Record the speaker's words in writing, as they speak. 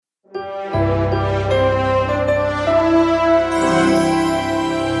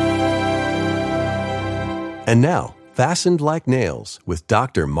And now, Fastened Like Nails with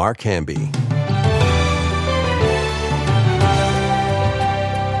Dr. Mark Hamby.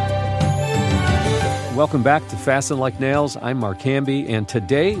 Welcome back to Fasten Like Nails. I'm Mark Hamby, and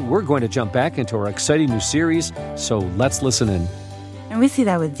today we're going to jump back into our exciting new series, so let's listen in. And we see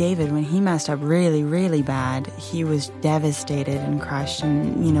that with David. When he messed up really, really bad, he was devastated and crushed.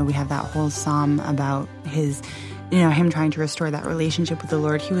 And, we have that whole psalm about him trying to restore that relationship with the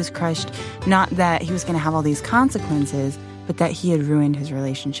Lord. He was crushed, not that he was going to have all these consequences, but that he had ruined his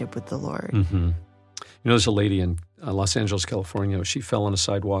relationship with the Lord. Mm-hmm. There's a lady in Los Angeles, California. She fell on a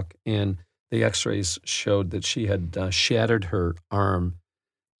sidewalk, and the x-rays showed that she had shattered her arm,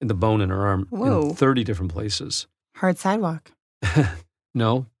 the bone in her arm, in 30 different places. Hard sidewalk.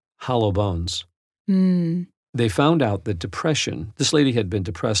 No, hollow bones. Mm. They found out that depression, this lady had been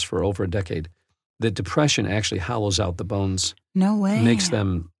depressed for over a decade, that depression actually hollows out the bones. No way. Makes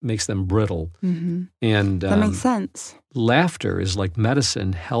them brittle. Mm-hmm. And that makes sense. Laughter is like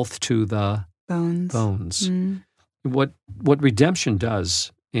medicine, health to the bones. Mm. What redemption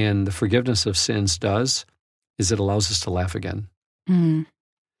does and the forgiveness of sins does is it allows us to laugh again. Mm.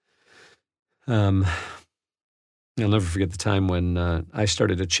 I'll never forget the time when I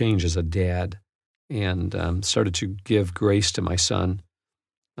started to change as a dad and started to give grace to my son,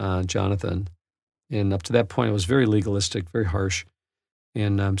 Jonathan. And up to that point, I was very legalistic, very harsh,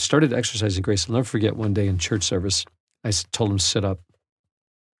 and started exercising grace. I'll never forget one day in church service, I told him to sit up,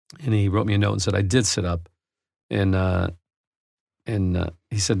 and he wrote me a note and said, I did sit up. And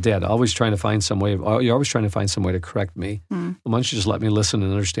he said, Dad, you're always trying to find some way to correct me. Mm. Why don't you just let me listen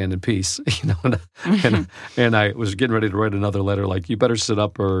and understand in peace? And I was getting ready to write another letter like, you better sit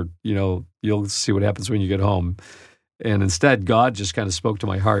up or, you'll see what happens when you get home. And instead, God just kind of spoke to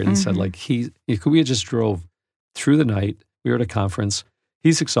my heart and said, like, we had just drove through the night. We were at a conference.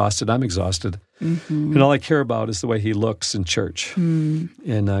 He's exhausted. I'm exhausted. Mm-hmm. And all I care about is the way he looks in church. Mm.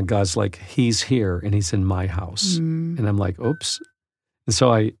 And God's like, he's here and he's in my house. Mm. And I'm like, oops. And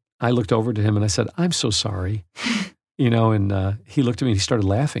so I looked over to him and I said, I'm so sorry. And he looked at me and he started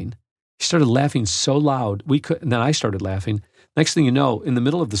laughing. He started laughing so loud. And then I started laughing. Next thing you know, in the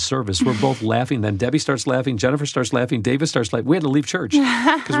middle of the service, we're both laughing. Then Debbie starts laughing. Jennifer starts laughing. David starts laughing. We had to leave church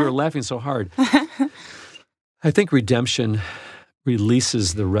because we were laughing so hard. I think redemption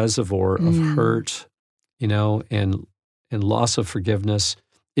releases the reservoir of hurt, and loss of forgiveness.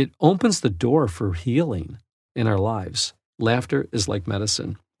 It opens the door for healing in our lives. Laughter is like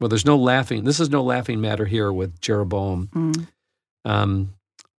medicine. Well, there's no laughing. This is no laughing matter here with Jeroboam.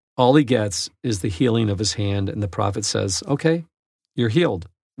 All he gets is the healing of his hand, and the prophet says, okay, you're healed.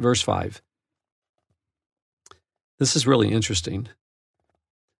 Verse 5. This is really interesting.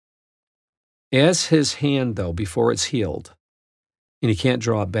 As his hand, though, before it's healed, and he can't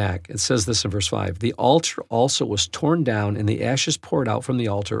draw it back, it says this in verse 5, the altar also was torn down, and the ashes poured out from the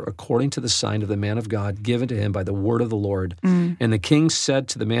altar according to the sign of the man of God given to him by the word of the Lord. And the king said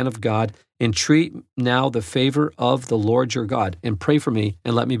to the man of God, entreat now the favor of the Lord your God, and pray for me,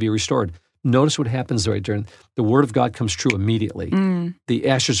 and let me be restored. Notice what happens right during the word of God comes true immediately. The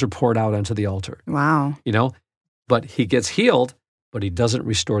ashes are poured out onto the altar. Wow. But he gets healed, but he doesn't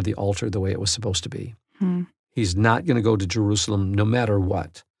restore the altar the way it was supposed to be. He's not going to go to Jerusalem no matter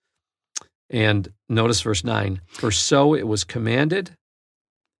what. And notice verse 9, for so it was commanded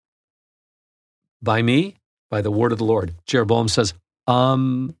by me, by the word of the Lord. Jeroboam says,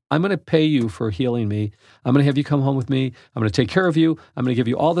 I'm going to pay you for healing me. I'm going to have you come home with me. I'm going to take care of you. I'm going to give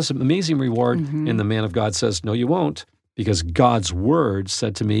you all this amazing reward. And the man of God says, no, you won't, because God's word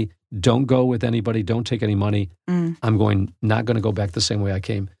said to me, don't go with anybody. Don't take any money. I'm not going to go back the same way I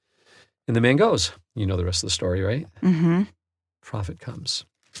came. And the man goes. You know the rest of the story, right? Prophet comes.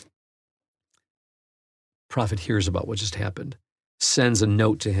 Prophet hears about what just happened, sends a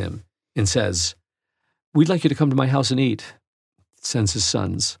note to him and says, we'd like you to come to my house and eat. Sends his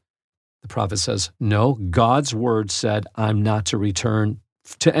sons. The prophet says, no, God's word said I'm not to return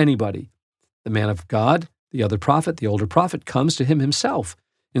to anybody. The man of God, the other prophet, the older prophet, comes to him himself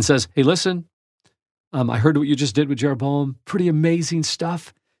and says, hey, listen, I heard what you just did with Jeroboam. Pretty amazing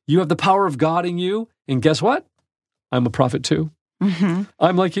stuff. You have the power of God in you. And guess what? I'm a prophet too.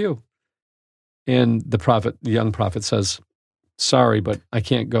 I'm like you. And the young prophet says, sorry, but I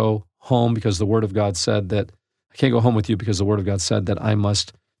can't go home because the word of God said that, I can't go home with you because the word of God said that I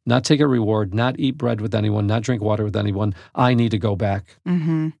must not take a reward, not eat bread with anyone, not drink water with anyone. I need to go back,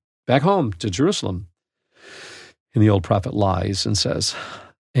 back home to Jerusalem. And the old prophet lies and says,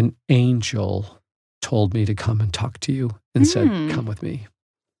 an angel told me to come and talk to you and said, come with me.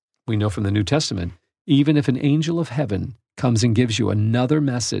 We know from the New Testament, Even if an angel of heaven comes and gives you another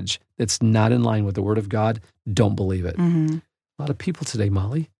message that's not in line with the Word of God, don't believe it. Mm-hmm. A lot of people today,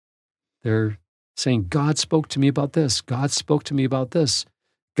 Molly, they're saying, God spoke to me about this. God spoke to me about this.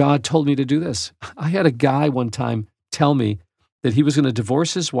 God told me to do this. I had a guy one time tell me that he was going to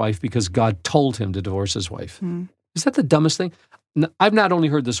divorce his wife because God told him to divorce his wife. Mm-hmm. Is that the dumbest thing? I've not only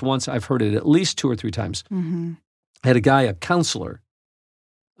heard this once, I've heard it at least 2 or 3 times. Mm-hmm. I had a guy, a counselor,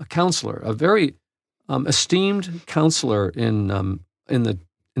 a very esteemed counselor in the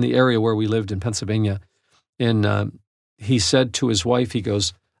area where we lived in Pennsylvania. And he said to his wife, he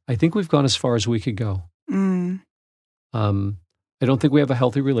goes, I think we've gone as far as we could go. Mm. I don't think we have a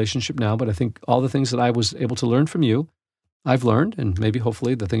healthy relationship now, but I think all the things that I was able to learn from you, I've learned, and maybe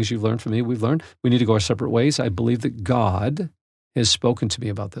hopefully the things you've learned from me, we've learned. We need to go our separate ways. I believe that God has spoken to me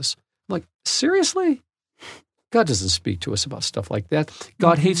about this. I'm like, seriously? God doesn't speak to us about stuff like that.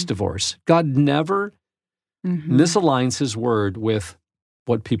 God hates divorce. God never misaligns his word with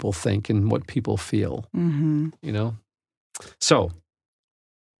what people think and what people feel, you know? So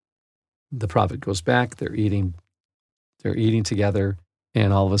the prophet goes back, they're eating together,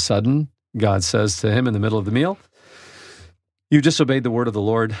 and all of a sudden, God says to him in the middle of the meal, you disobeyed the word of the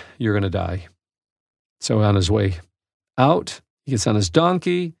Lord, you're going to die. So on his way out, he gets on his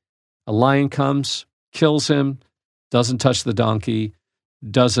donkey, a lion comes, kills him, doesn't touch the donkey,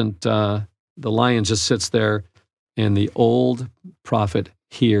 the lion just sits there, and the old prophet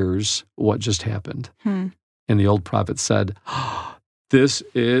hears what just happened. And the old prophet said, this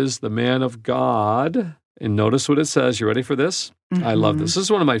is the man of God. And notice what it says. You ready for this? I love this. This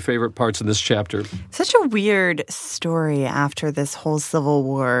is one of my favorite parts in this chapter. Such a weird story after this whole civil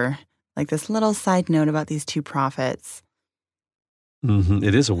war. Like this little side note about these 2 prophets.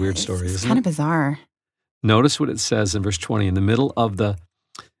 It is a weird story, It's isn't kind it? of bizarre. Notice what it says in verse 20, in the middle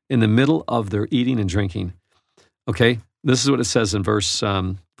of their eating and drinking. Okay, this is what it says in verse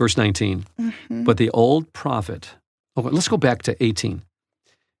 19. But the old prophet, let's go back to 18.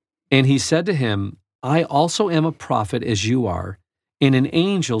 And he said to him, I also am a prophet as you are, and an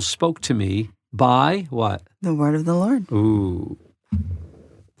angel spoke to me by what? The word of the Lord. Ooh.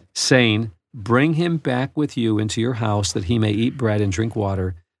 Saying, bring him back with you into your house that he may eat bread and drink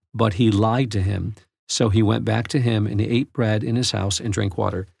water. But he lied to him. So he went back to him and he ate bread in his house and drank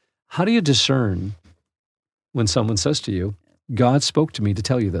water. How do you discern when someone says to you, God spoke to me to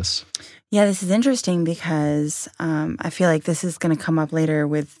tell you this? Yeah, this is interesting because I feel like this is going to come up later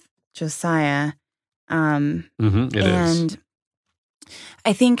with Josiah. It is.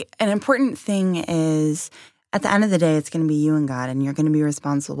 I think an important thing is at the end of the day, it's going to be you and God, and you're going to be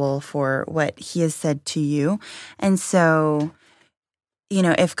responsible for what he has said to you. And so,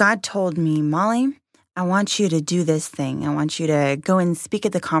 if God told me, Molly, I want you to do this thing. I want you to go and speak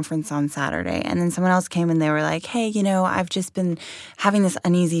at the conference on Saturday. And then someone else came and they were like, hey, I've just been having this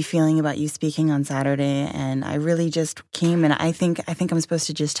uneasy feeling about you speaking on Saturday. And I really just came and I think I'm supposed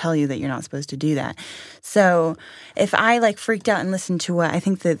to just tell you that you're not supposed to do that. So if I freaked out and listened to what I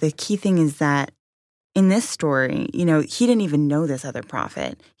think that the key thing is that in this story, he didn't even know this other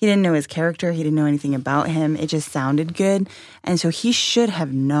prophet. He didn't know his character. He didn't know anything about him. It just sounded good. And so he should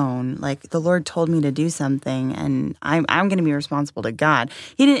have known, the Lord told me to do something and I'm going to be responsible to God.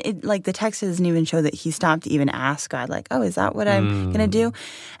 He didn't, the text doesn't even show that he stopped to even ask God, is that what I'm going to do?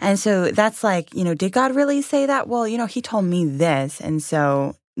 And so that's did God really say that? Well, he told me this. And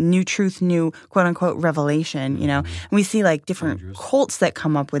so new truth, new quote unquote revelation, And we see different cults that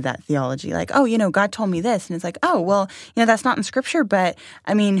come up with that theology, God told me this. And it's that's not in scripture, but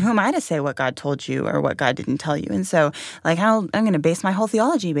I mean, who am I to say what God told you or what God didn't tell you? And so I'm going to base my whole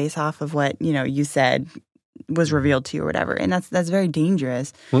theology based off of what, you said was revealed to you or whatever. And that's very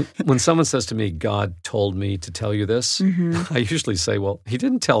dangerous. When someone says to me, God told me to tell you this, I usually say, well, he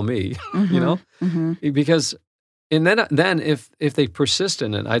didn't tell me, because and then if they persist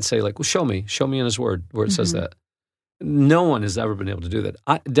in it, I'd say well, show me in his word where it says that. No one has ever been able to do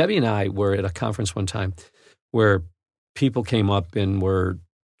that. Debbie and I were at a conference one time where people came up and were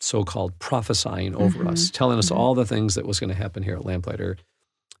so-called prophesying over us, telling us all the things that was going to happen here at Lamplighter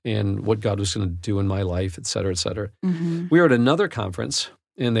and what God was going to do in my life, et cetera, et cetera. We were at another conference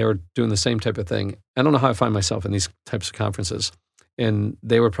and they were doing the same type of thing. I don't know how I find myself in these types of conferences. And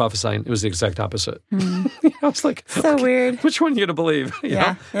they were prophesying. It was the exact opposite. I was like, so weird. Which one are you going to believe? You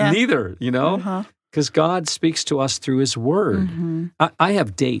know? Neither, because God speaks to us through his word. I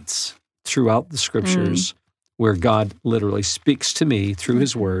have dates throughout the scriptures where God literally speaks to me through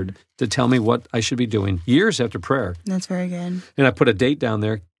his word to tell me what I should be doing years after prayer. That's very good. And I put a date down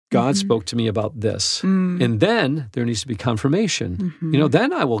there. God spoke to me about this. And then there needs to be confirmation.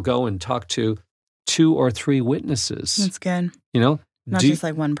 Then I will go and talk to 2 or 3 witnesses. That's good. You know, Not just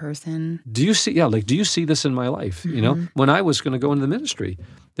like one person. do you see? Yeah, like do you see this in my life? You know, when I was going to go into the ministry,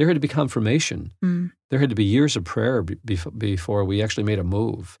 there had to be confirmation. There had to be years of prayer before we actually made a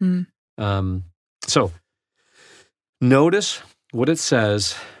move. So notice what it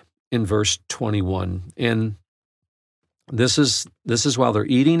says in verse 21, and this is while they're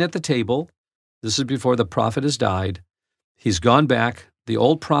eating at the table. This is before the prophet has died. He's gone back. The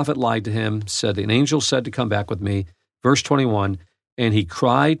old prophet lied to him, said, an angel said to come back with me. Verse 21, and he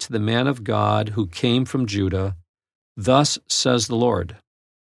cried to the man of God who came from Judah, thus says the Lord.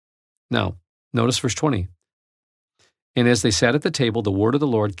 Now, notice verse 20. And as they sat at the table, the word of the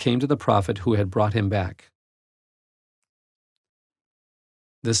Lord came to the prophet who had brought him back.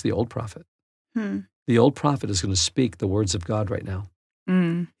 This is the old prophet. The old prophet is going to speak the words of God right now.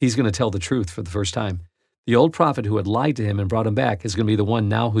 He's going to tell the truth for the first time. The old prophet who had lied to him and brought him back is going to be the one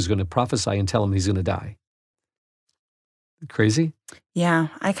now who's going to prophesy and tell him he's going to die. Crazy? Yeah.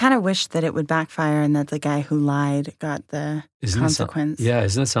 I kind of wish that it would backfire and that the guy who lied got the consequence.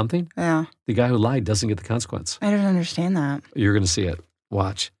 Isn't that something? Yeah. The guy who lied doesn't get the consequence. I don't understand that. You're going to see it.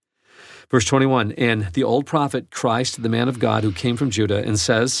 Watch. Verse 21, and the old prophet cries to the man of God who came from Judah and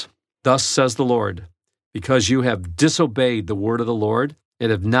says, thus says the Lord, because you have disobeyed the word of the Lord and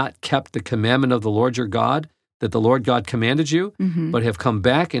have not kept the commandment of the Lord your God, that the Lord God commanded you, but have come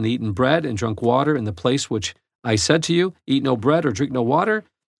back and eaten bread and drunk water in the place which I said to you, eat no bread or drink no water,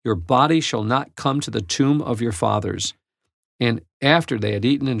 your body shall not come to the tomb of your fathers. And after they had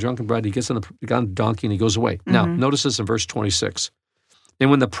eaten and drunken bread, he gets on the donkey and he goes away. Now, notice this in verse 26. And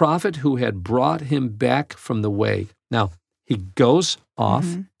when the prophet who had brought him back from the way, now he goes off,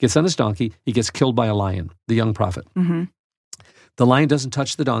 gets on his donkey, he gets killed by a lion, the young prophet. The lion doesn't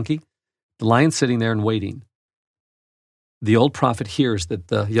touch the donkey. The lion's sitting there and waiting. The old prophet hears that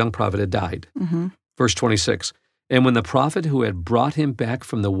the young prophet had died. Verse 26, and when the prophet who had brought him back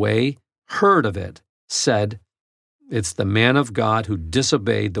from the way heard of it, said, it's the man of God who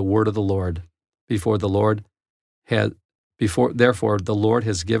disobeyed the word of the Lord. Therefore the Lord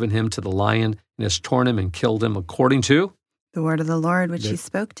has given him to the lion and has torn him and killed him according to the word of the Lord, which he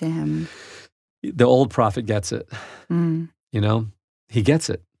spoke to him. The old prophet gets it. You know, he gets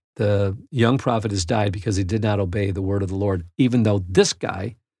it. The young prophet has died because he did not obey the word of the Lord, even though this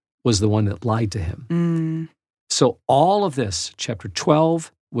guy was the one that lied to him. So all of this, chapter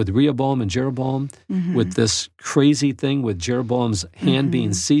 12, with Rehoboam and Jeroboam, with this crazy thing with Jeroboam's hand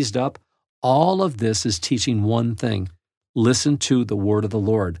being seized up, all of this is teaching one thing. Listen to the word of the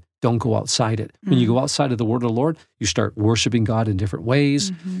Lord. Don't go outside it. When you go outside of the word of the Lord, you start worshiping God in different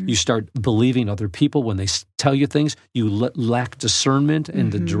ways. You start believing other people when they tell you things. You lack discernment in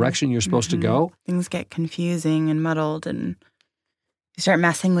the direction you're supposed to go. Things get confusing and muddled, and you start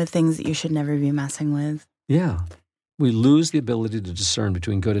messing with things that you should never be messing with. Yeah. We lose the ability to discern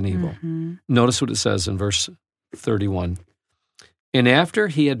between good and evil. Notice what it says in verse 31. And after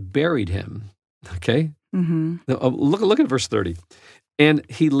he had buried him, okay? Look at verse 30. And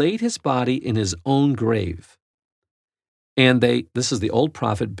he laid his body in his own grave. And this is the old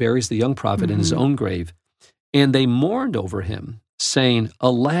prophet, buries the young prophet in his own grave. And they mourned over him, saying,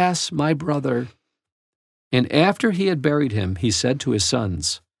 alas, my brother. And after he had buried him, he said to his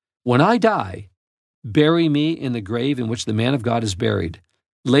sons, when I die, bury me in the grave in which the man of God is buried.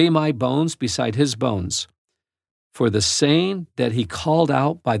 Lay my bones beside his bones. For the saying that he called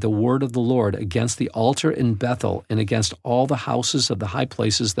out by the word of the Lord against the altar in Bethel and against all the houses of the high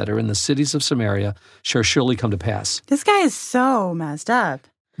places that are in the cities of Samaria shall surely come to pass. This guy is so messed up.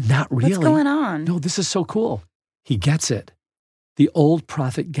 Not really. What's going on? No, this is so cool. He gets it. The old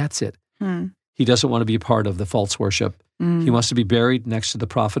prophet gets it. He doesn't want to be a part of the false worship. He wants to be buried next to the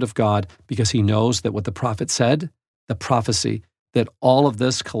prophet of God because he knows that what the prophet said, the prophecy, that all of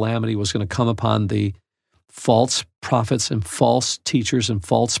this calamity was going to come upon the false prophets and false teachers and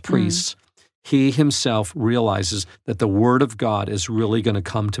false priests. He himself realizes that the word of God is really going to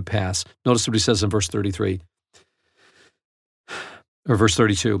come to pass. Notice what he says in verse 33, or verse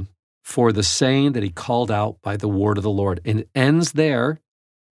 32, for the saying that he called out by the word of the Lord. And it ends there,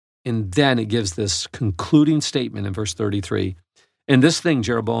 and then it gives this concluding statement in verse 33. And this thing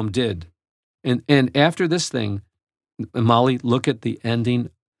Jeroboam did. And after this thing, Molly, look at the ending.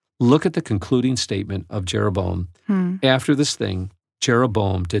 Look at the concluding statement of Jeroboam. After this thing,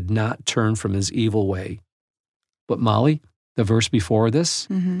 Jeroboam did not turn from his evil way. But Molly, the verse before this,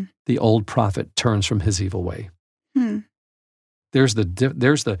 the old prophet turns from his evil way. There's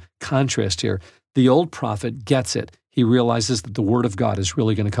the contrast here. The old prophet gets it. He realizes that the word of God is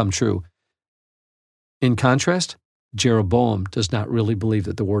really going to come true. In contrast, Jeroboam does not really believe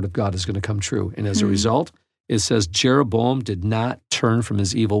that the word of God is going to come true. And as a result, it says Jeroboam did not turn from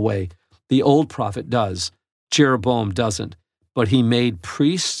his evil way. The old prophet does. Jeroboam doesn't. But he made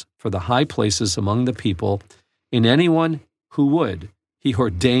priests for the high places among the people, and anyone who would, he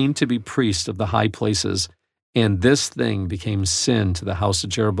ordained to be priests of the high places. And this thing became sin to the house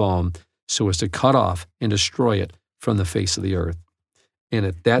of Jeroboam, so as to cut off and destroy it from the face of the earth. And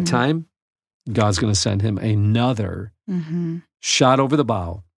at that time, God's going to send him another shot over the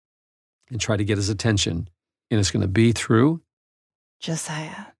bow and try to get his attention. And it's going to be through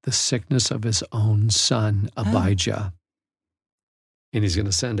Josiah. the sickness of his own son, Abijah. And he's going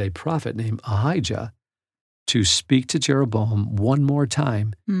to send a prophet named Ahijah to speak to Jeroboam one more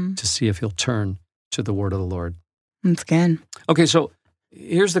time to see if he'll turn to the word of the Lord. That's good. Okay, so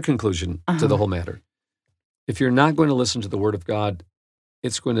here's the conclusion to the whole matter. If you're not going to listen to the word of God,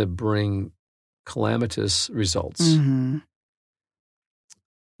 it's going to bring calamitous results.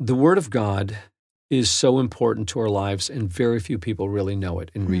 The word of God is so important to our lives, and very few people really know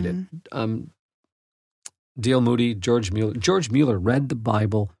it and read it. D.L. Moody, George Mueller. George Mueller read the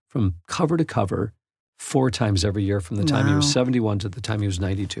Bible from cover to cover 4 times every year from the time he was 71 to the time he was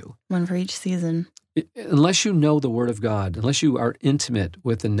 92. One for each season. Unless you know the Word of God, unless you are intimate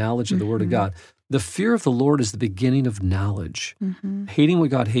with the knowledge of the Word of God, the fear of the Lord is the beginning of knowledge. Hating what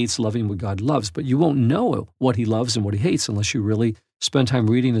God hates, loving what God loves, but you won't know what he loves and what he hates unless you really spend time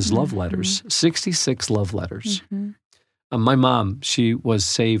reading his love letters, 66 love letters. My mom, she was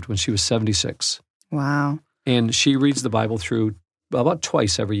saved when she was 76. Wow. And she reads the Bible through about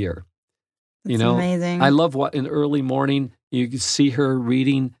twice every year. That's amazing. I love what in early morning, you could see her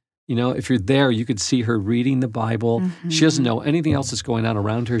reading. If you're there, you could see her reading the Bible. She doesn't know anything else that's going on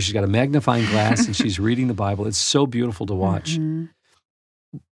around her. She's got a magnifying glass and she's reading the Bible. It's so beautiful to watch.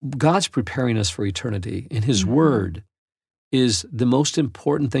 God's preparing us for eternity, and his word is the most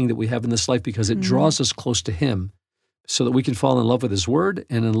important thing that we have in this life because it draws us close to him so that we can fall in love with his word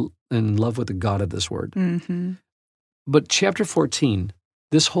and in love with the God of this word. But chapter 14,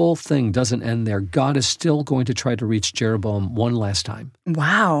 this whole thing doesn't end there. God is still going to try to reach Jeroboam one last time.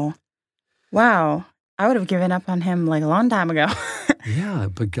 Wow. I would have given up on him like a long time ago. Yeah,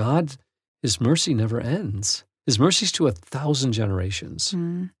 but God, his mercy never ends. His mercy is to 1,000 generations.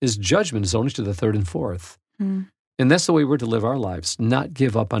 His judgment is only to the 3rd and 4th. And that's the way we're to live our lives, not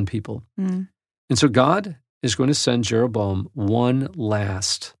give up on people. And so God is going to send Jeroboam one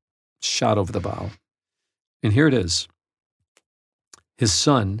last shot over the bow. And here it is. His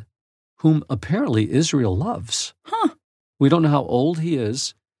son, whom apparently Israel loves. We don't know how old he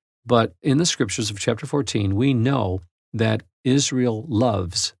is, but in the scriptures of chapter 14, we know that Israel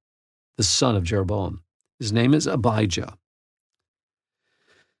loves the son of Jeroboam. His name is Abijah.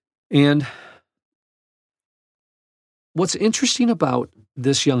 And what's interesting about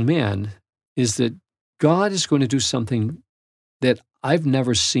this young man is that God is going to do something that I've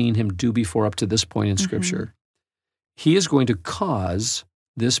never seen him do before up to this point in Scripture. He is going to cause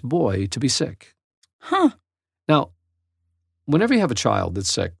this boy to be sick. Now, whenever you have a child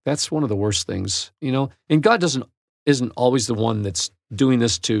that's sick, that's one of the worst things, and God isn't always the one that's doing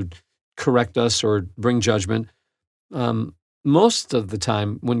this to correct us or bring judgment. Most of the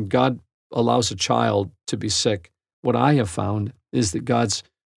time, when God allows a child to be sick, what I have found is that God's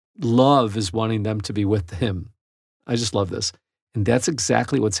love is wanting them to be with him. I just love this. And that's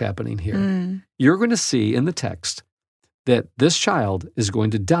exactly what's happening here. You're going to see in the text that this child is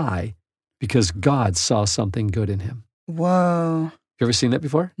going to die because God saw something good in him. Whoa. You ever seen that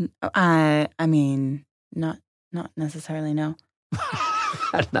before? I mean, not necessarily, no.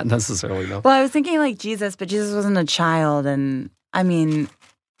 Not necessarily, no. Well, I was thinking like Jesus, but Jesus wasn't a child, and I mean,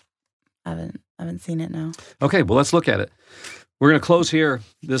 I haven't seen it, no. Okay, well, let's look at it. We're going to close here.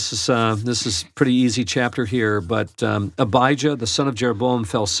 This is pretty easy chapter here, but Abijah, the son of Jeroboam,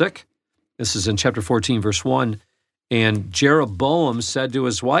 fell sick. This is in chapter 14, verse 1. And Jeroboam said to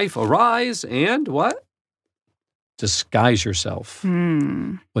his wife, "Arise and" what? "Disguise yourself."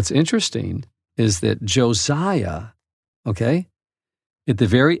 What's interesting is that Josiah, at the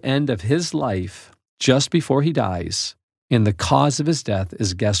very end of his life, just before he dies, and the cause of his death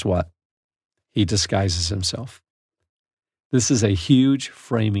is, guess what? He disguises himself. This is a huge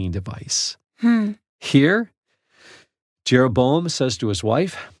framing device. Here, Jeroboam says to his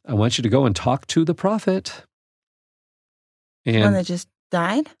wife, "I want you to go and talk to the prophet." And one that just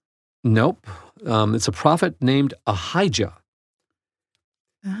died? Nope. It's a prophet named Ahijah.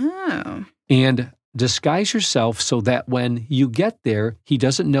 Oh. And disguise yourself so that when you get there, he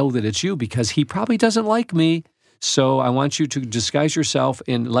doesn't know that it's you because he probably doesn't like me. So I want you to disguise yourself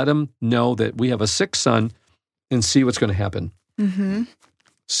and let him know that we have a sick son and see what's going to happen. Mm-hmm.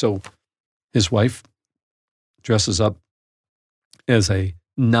 So his wife dresses up as a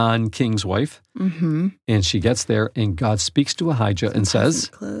non-king's wife, and she gets there, and God speaks to Ahijah and says,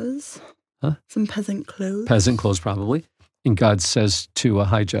 clothes. Huh? Some peasant clothes. Peasant clothes, probably. And God says to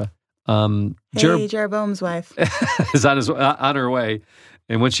Ahijah, Jeroboam's wife is on her way.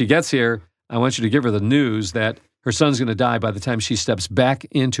 And when she gets here, I want you to give her the news that her son's going to die by the time she steps back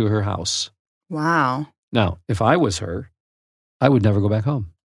into her house. Wow. Now, if I was her, I would never go back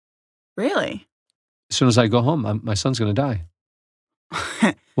home. Really? As soon as I go home, my son's going to die.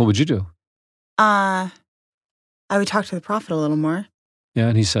 What would you do? I would talk to the prophet a little more. Yeah,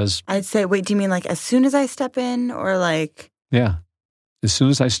 and he says... I'd say, wait, do you mean like as soon as I step in or like... Yeah. As soon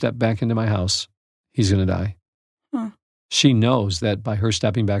as I step back into my house, he's going to die. Huh. She knows that by her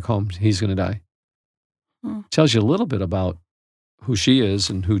stepping back home, he's going to die. Huh. Tells you a little bit about who she is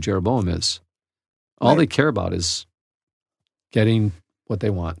and who Jeroboam is. All they care about is getting what they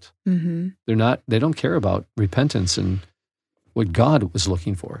want. Mm-hmm. They don't care about repentance and what God was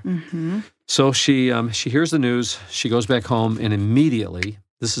looking for. Mm-hmm. So she hears the news, she goes back home, and immediately,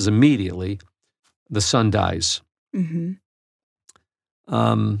 the son dies. Mm-hmm.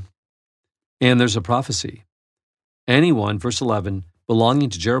 And there's a prophecy. Anyone, verse 11, belonging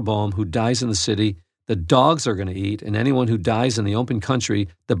to Jeroboam who dies in the city, the dogs are going to eat, and anyone who dies in the open country,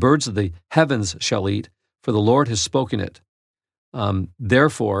 the birds of the heavens shall eat, for the Lord has spoken it.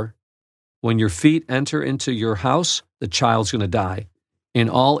 Therefore, when your feet enter into your house, the child's going to die in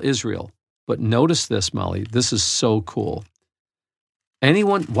all Israel. But notice this, Molly, this is so cool.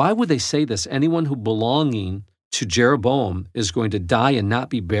 Why would they say this? Anyone who belonging to Jeroboam is going to die and not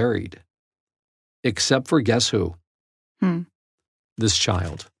be buried, except for guess who? This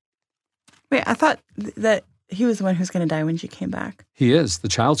child. Wait, I thought that he was the one who's going to die when she came back. He is. The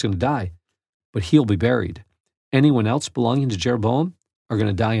child's going to die, but he'll be buried. Anyone else belonging to Jeroboam are going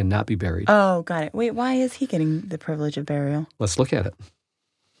to die and not be buried. Oh, got it. Wait, why is he getting the privilege of burial? Let's look at it.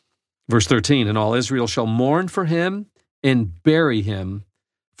 Verse 13, and all Israel shall mourn for him and bury him,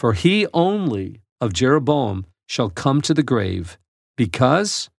 for he only of Jeroboam shall come to the grave,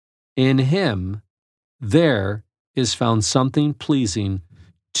 because in him there is found something pleasing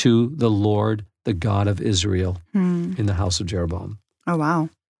to the Lord, the God of Israel, in the house of Jeroboam. Oh, wow.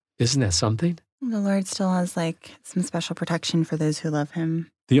 Isn't that something? The Lord still has like some special protection for those who love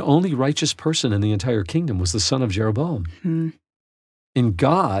him. The only righteous person in the entire kingdom was the son of Jeroboam. And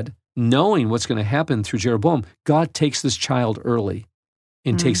God, knowing what's going to happen through Jeroboam, God takes this child early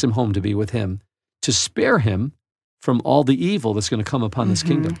and takes him home to be with him, to spare him from all the evil that's going to come upon this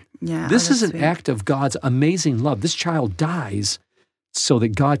kingdom. Yeah, this is an sweet. act of God's amazing love. This child dies so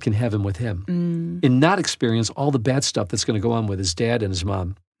that God can have him with him and not experience all the bad stuff that's going to go on with his dad and his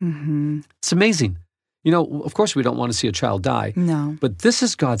mom. It's amazing. You know, of course we don't want to see a child die. No. But this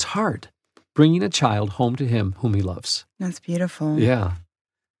is God's heart, bringing a child home to him whom he loves. That's beautiful. Yeah.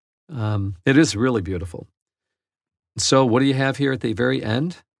 It is really beautiful. So what do you have here at the very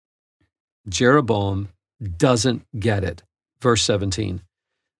end? Jeroboam doesn't get it. Verse 17.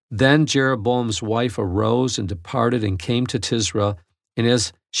 Then Jeroboam's wife arose and departed and came to Tisra, and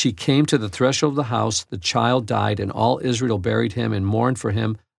as she came to the threshold of the house, the child died, and all Israel buried him and mourned for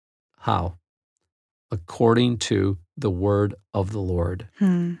him. How? According to the word of the Lord.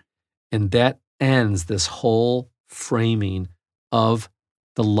 And that ends this whole framing of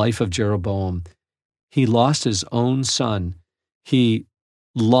the life of Jeroboam. He lost his own son. He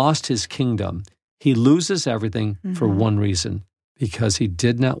lost his kingdom. He loses everything for one reason, because he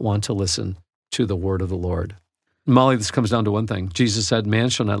did not want to listen to the word of the Lord. Molly, this comes down to one thing. Jesus said, man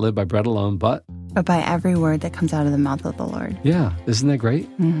shall not live by bread alone, but by every word that comes out of the mouth of the Lord. Yeah. Isn't that great?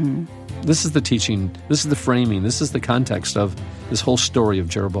 This is the teaching. This is the framing. This is the context of this whole story of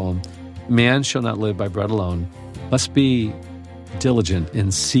Jeroboam. Man shall not live by bread alone. Let's be diligent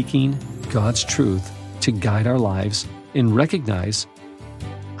in seeking God's truth to guide our lives and recognize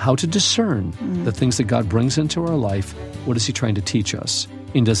how to discern the things that God brings into our life. What is he trying to teach us?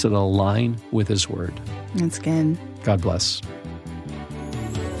 And does it align with his word? That's good. God bless.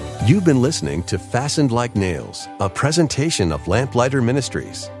 You've been listening to Fastened Like Nails, a presentation of Lamplighter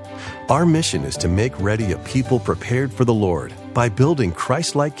Ministries. Our mission is to make ready a people prepared for the Lord by building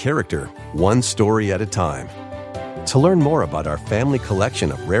Christ-like character, one story at a time. To learn more about our family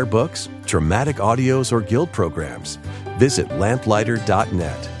collection of rare books, dramatic audios, or guild programs, visit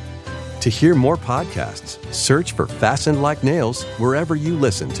lamplighter.net. To hear more podcasts, search for Fastened Like Nails wherever you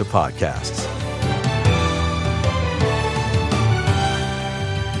listen to podcasts.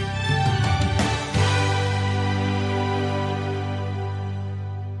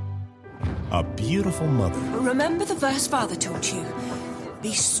 A a beautiful mother. Remember the verse Father taught you.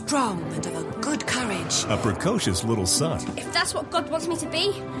 Be strong and of a good courage. A precocious little son. If that's what God wants me to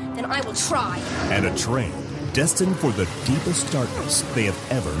be, then I will try. And a train destined for the deepest darkness they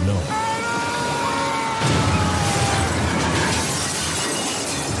have ever known.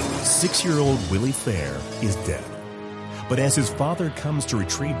 6-year-old Willie Fair is dead. But as his father comes to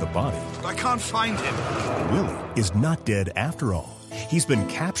retrieve the body, I can't find him. Willie is not dead after all. He's been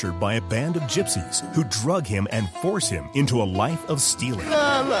captured by a band of gypsies who drug him and force him into a life of stealing.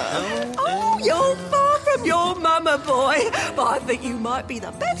 Mama. Oh, you're far from your mama, boy. But I think you might be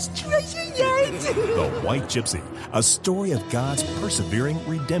the best treasure yet. The White Gypsy, a story of God's persevering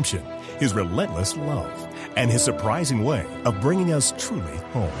redemption, His relentless love, and His surprising way of bringing us truly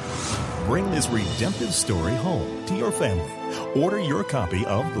home. Bring this redemptive story home to your family. Order your copy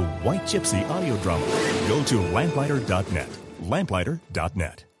of The White Gypsy audio drama. Go to lamplighter.net.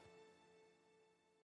 Lamplighter.net.